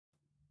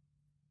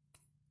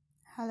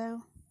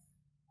Hello.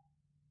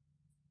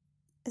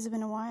 It's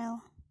been a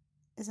while,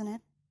 isn't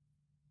it?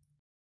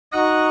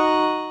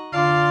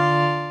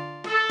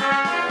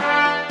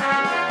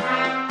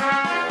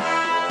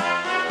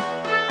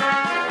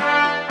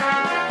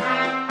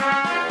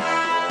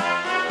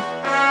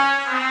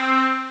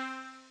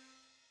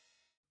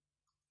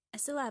 I'm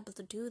still able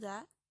to do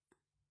that.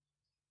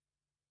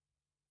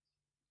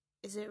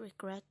 Is it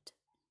regret?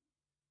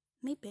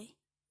 Maybe.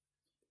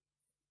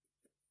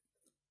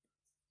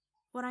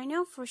 What I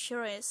know for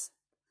sure is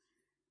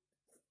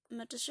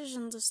my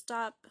decision to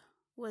stop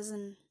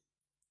wasn't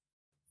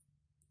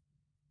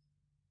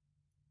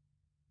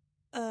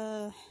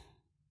I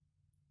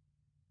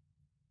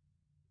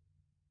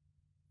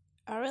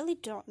really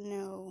don't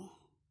know.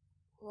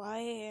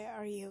 Why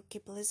are you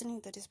keep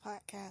listening to this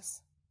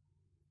podcast?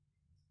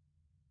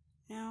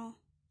 Now,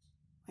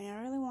 when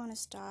I really want to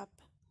stop,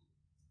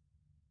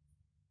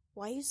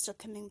 why are you still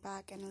coming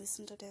back and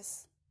listen to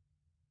this?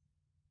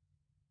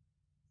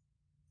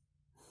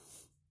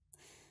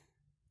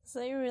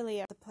 So you really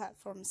are the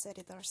platform's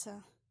editor,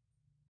 so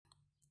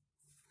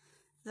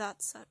that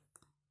sucks.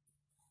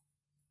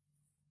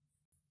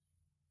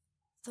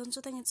 Don't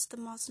you think it's the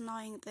most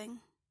annoying thing?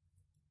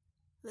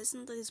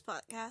 Listen to this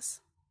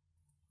podcast.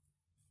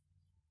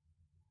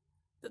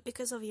 But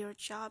because of your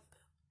job,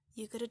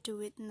 you gotta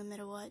do it no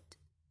matter what.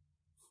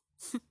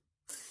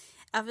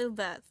 I feel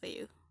bad for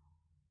you.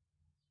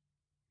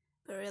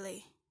 But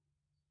really,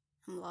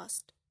 I'm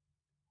lost.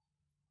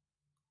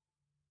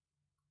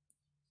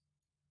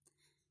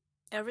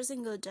 Every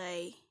single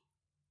day,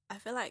 I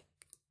feel like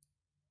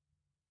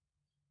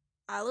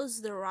I lose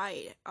the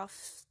right of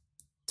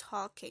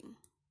talking.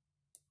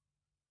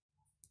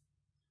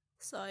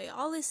 So I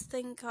always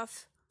think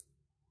of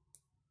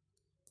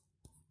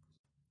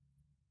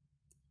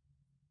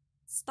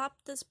stop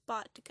this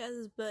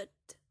podcast, but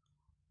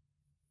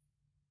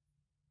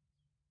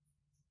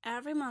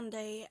every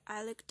Monday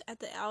I looked at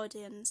the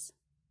audience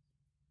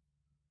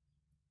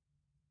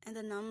and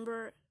the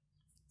number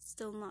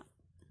still not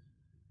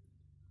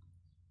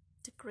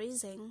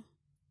decreasing.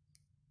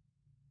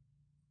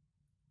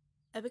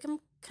 I become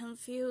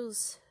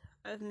confused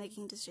of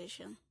making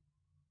decision.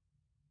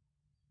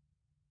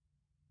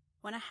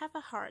 When I have a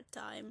hard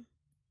time,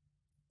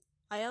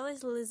 I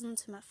always listen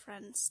to my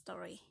friend's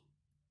story.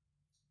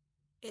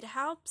 It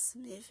helps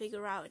me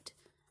figure out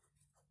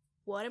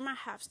what I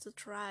might have to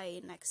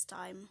try next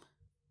time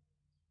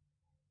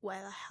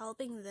while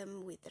helping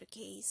them with their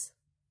case.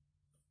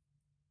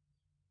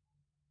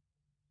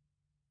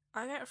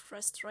 I get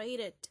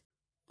frustrated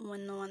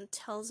when no one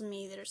tells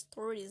me their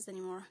stories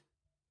anymore.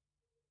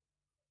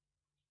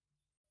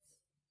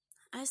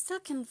 I still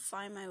can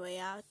find my way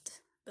out,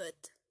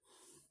 but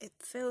it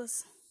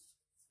feels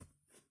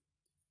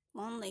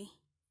lonely.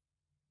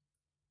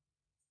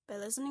 By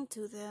listening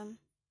to them,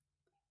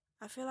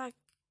 I feel like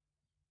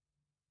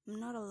I'm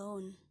not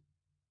alone.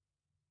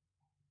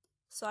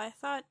 So I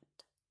thought,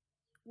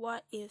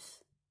 what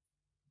if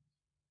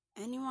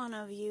any one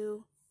of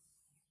you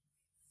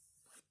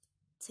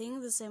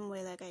think the same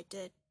way like I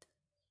did?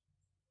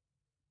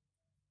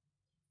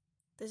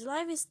 This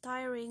life is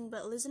tiring,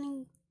 but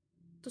listening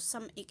to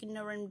some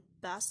ignorant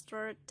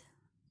bastard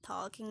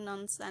talking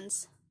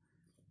nonsense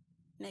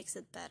makes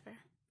it better.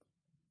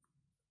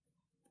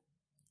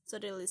 So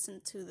they listen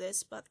to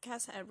this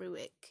podcast every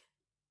week.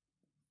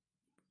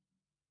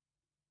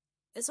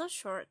 It's so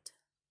short,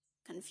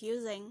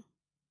 confusing,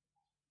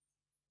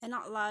 and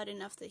not loud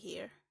enough to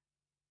hear.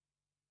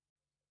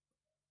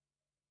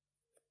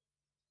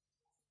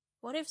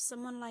 What if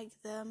someone like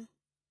them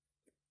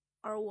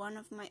are one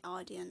of my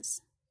audience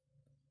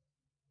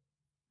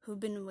who've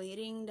been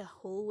waiting the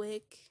whole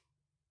week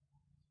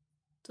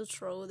to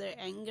throw their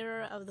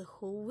anger of the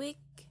whole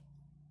week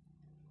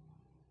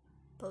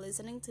by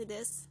listening to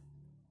this?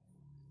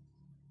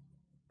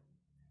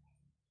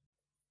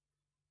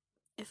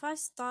 If I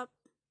stop,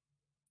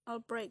 I'll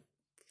break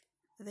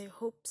their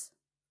hopes.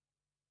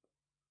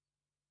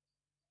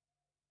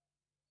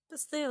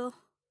 But still,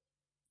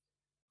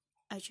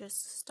 I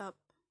just stop.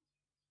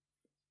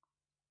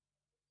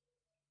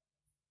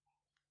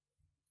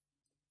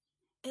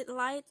 It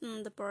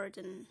lightened the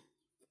burden,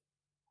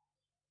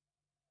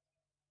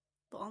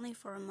 but only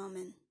for a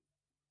moment.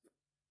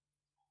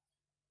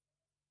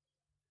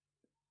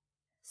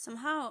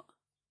 Somehow,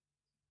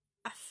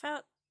 I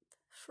felt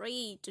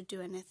free to do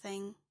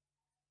anything.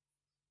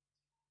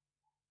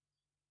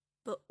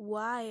 But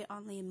why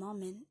only a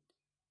moment?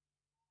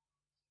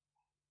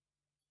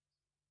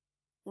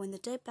 When the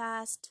day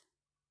passed,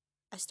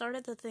 I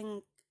started to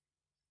think,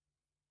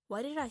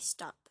 why did I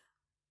stop?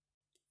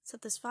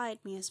 Satisfied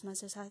me as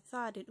much as I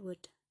thought it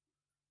would.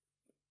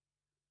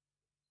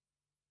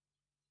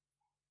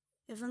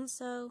 Even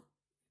so,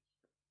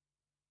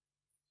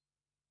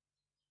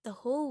 the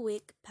whole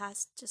week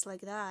passed just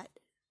like that.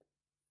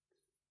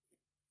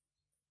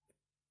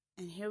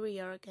 And here we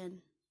are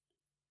again.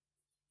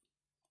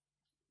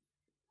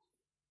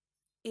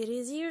 It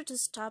is easier to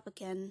stop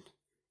again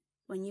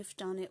when you've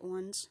done it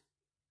once.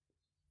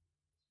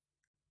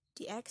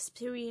 The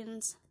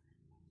experience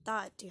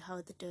taught you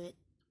how to do it.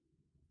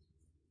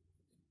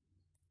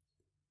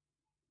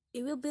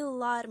 It will be a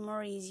lot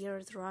more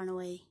easier to run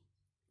away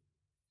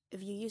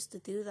if you used to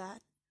do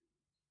that.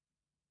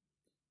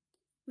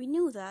 We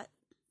knew that.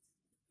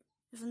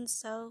 Even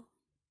so,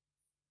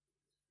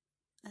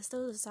 I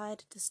still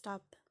decided to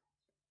stop.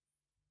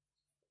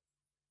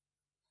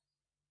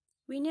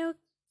 We knew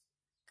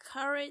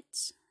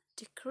courage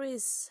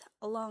decreased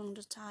along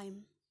the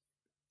time,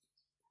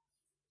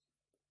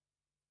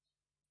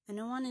 and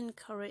no one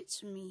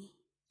encouraged me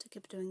to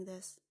keep doing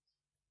this.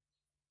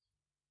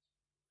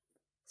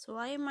 So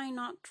why am I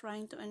not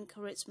trying to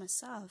encourage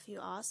myself, you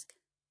ask?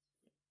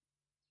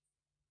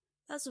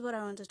 That's what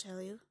I want to tell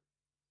you.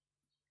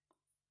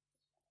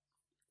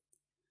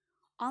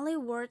 Only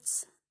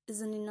words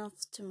isn't enough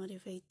to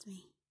motivate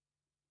me.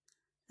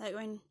 Like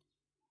when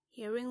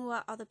hearing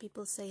what other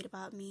people said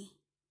about me.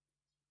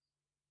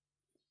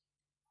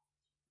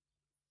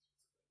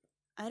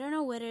 I don't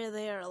know whether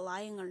they are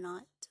lying or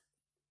not.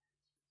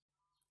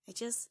 I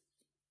just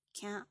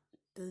can't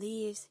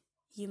believe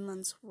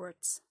humans'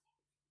 words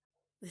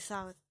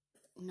without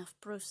enough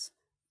proofs.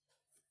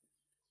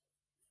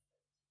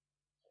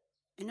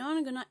 I know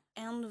I'm gonna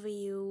envy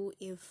you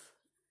if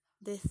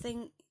they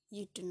think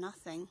you do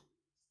nothing,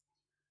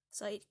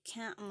 so it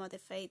can't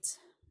motivate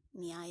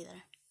me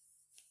either.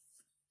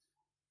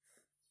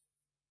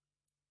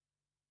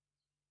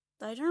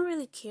 But I don't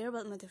really care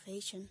about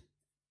motivation.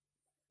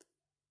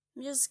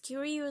 I'm just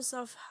curious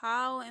of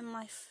how am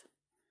I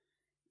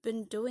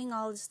been doing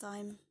all this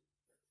time.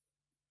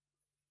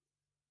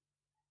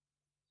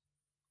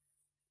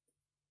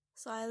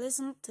 So I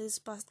listened to this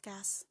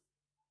podcast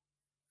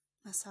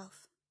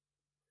myself.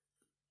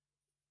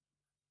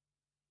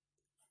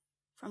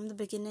 From the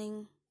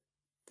beginning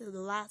to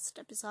the last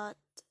episode,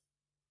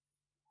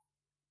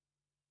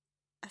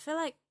 I feel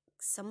like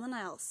someone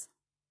else.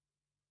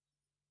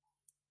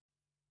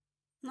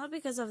 Not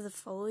because of the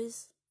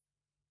voice.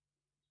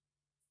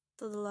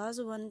 Though the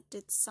last one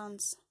did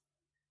sounds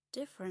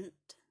different,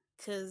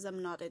 cause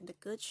I'm not in the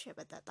good shape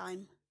at that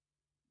time.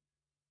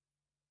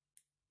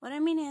 What I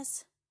mean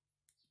is,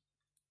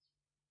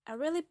 I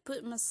really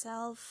put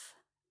myself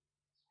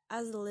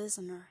as a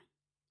listener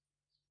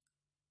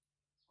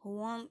who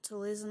want to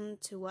listen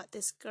to what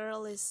this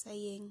girl is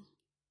saying,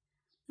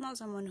 not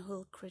someone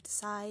who'll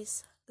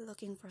criticize,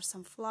 looking for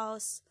some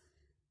flaws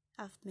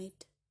I've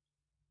made.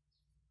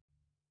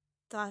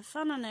 Though I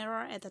found an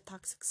error at the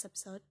toxic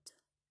episode.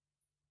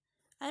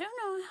 I don't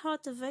know how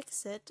to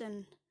fix it,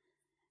 and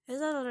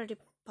it's already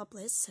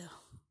published, so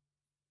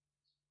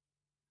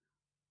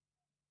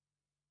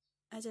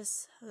I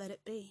just let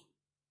it be.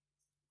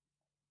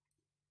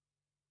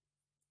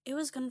 It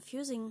was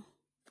confusing,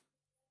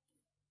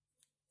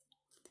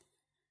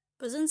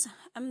 but since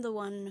I'm the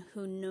one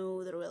who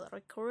know the real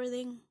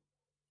recording,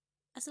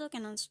 I still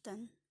can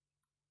understand.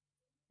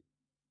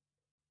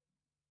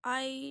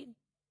 I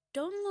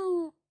don't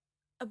know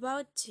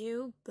about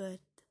you, but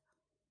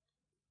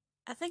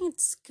I think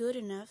it's good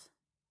enough,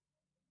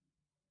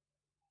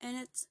 and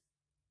it's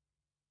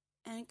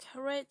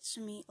encouraged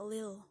me a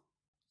little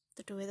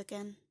to do it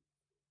again.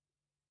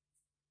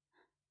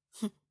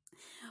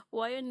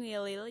 Why only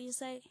a little, you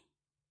say?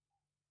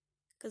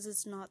 Because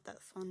it's not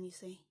that fun, you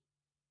see.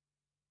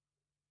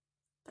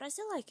 But I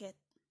still like it.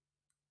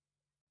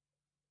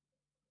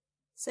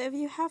 So if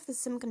you have the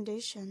same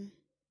condition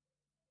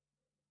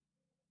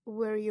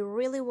where you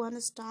really want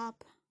to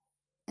stop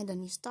and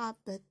then you stop,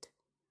 but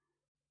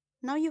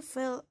now you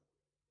feel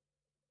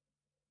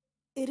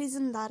it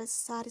isn't that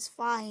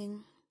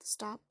satisfying to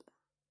stop,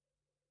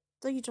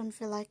 though you don't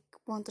feel like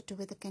want to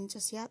do it again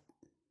just yet,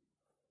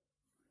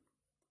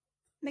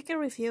 make a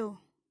review.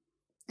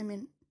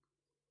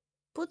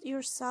 Put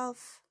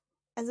yourself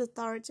as a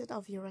target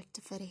of your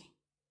activity.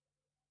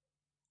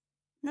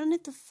 No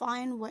need to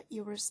find what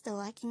you were still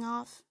lacking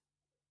of.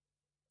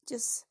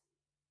 Just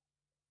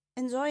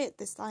enjoy it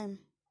this time.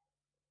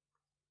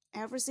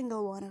 Every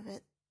single one of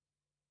it.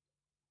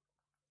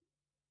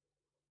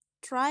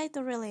 Try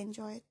to really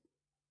enjoy it.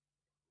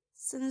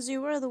 Since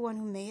you were the one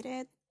who made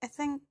it, I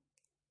think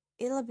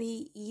it'll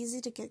be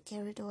easy to get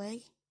carried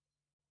away.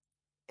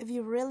 If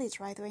you really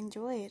try to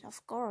enjoy it,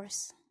 of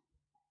course.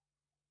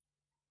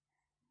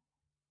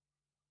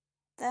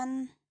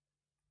 Then,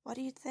 what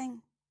do you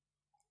think?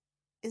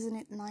 Isn't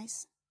it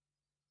nice?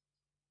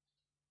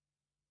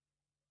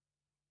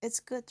 It's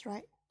good,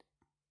 right?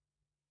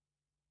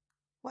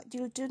 What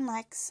you'll do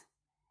next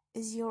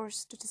is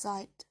yours to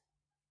decide.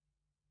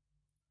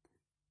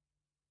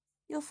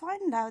 You'll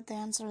find out the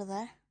answer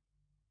there.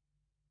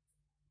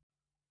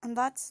 And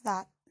that's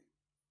that.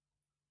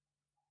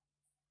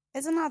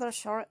 It's another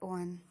short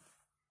one.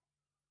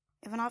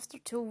 Even after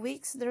 2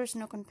 weeks, there's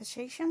no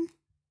compensation?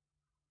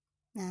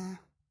 Nah.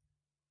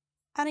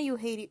 I know you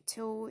hate it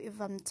too if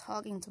I'm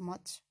talking too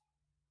much.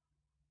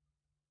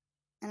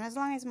 And as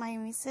long as my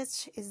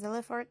message is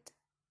delivered,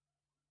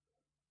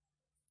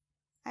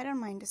 I don't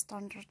mind the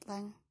standard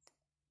length.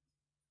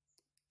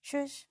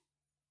 Shush.